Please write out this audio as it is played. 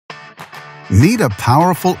Need a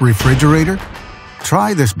powerful refrigerator?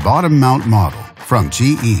 Try this bottom mount model from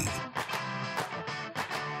GE.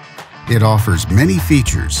 It offers many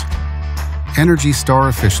features: energy star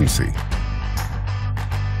efficiency,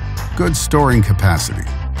 good storing capacity,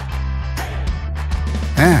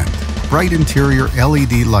 and bright interior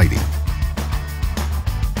LED lighting,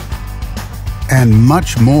 and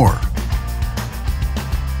much more.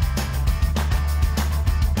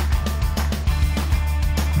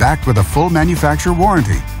 Backed with a full manufacturer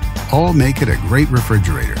warranty, all make it a great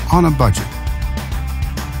refrigerator on a budget.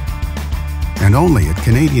 And only at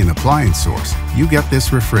Canadian Appliance Source, you get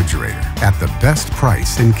this refrigerator at the best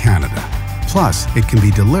price in Canada. Plus, it can be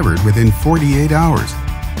delivered within 48 hours.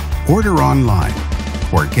 Order online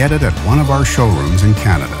or get it at one of our showrooms in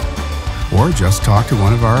Canada. Or just talk to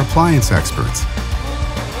one of our appliance experts.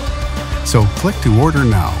 So click to order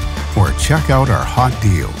now or check out our hot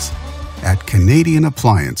deals at Canadian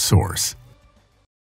Appliance Source.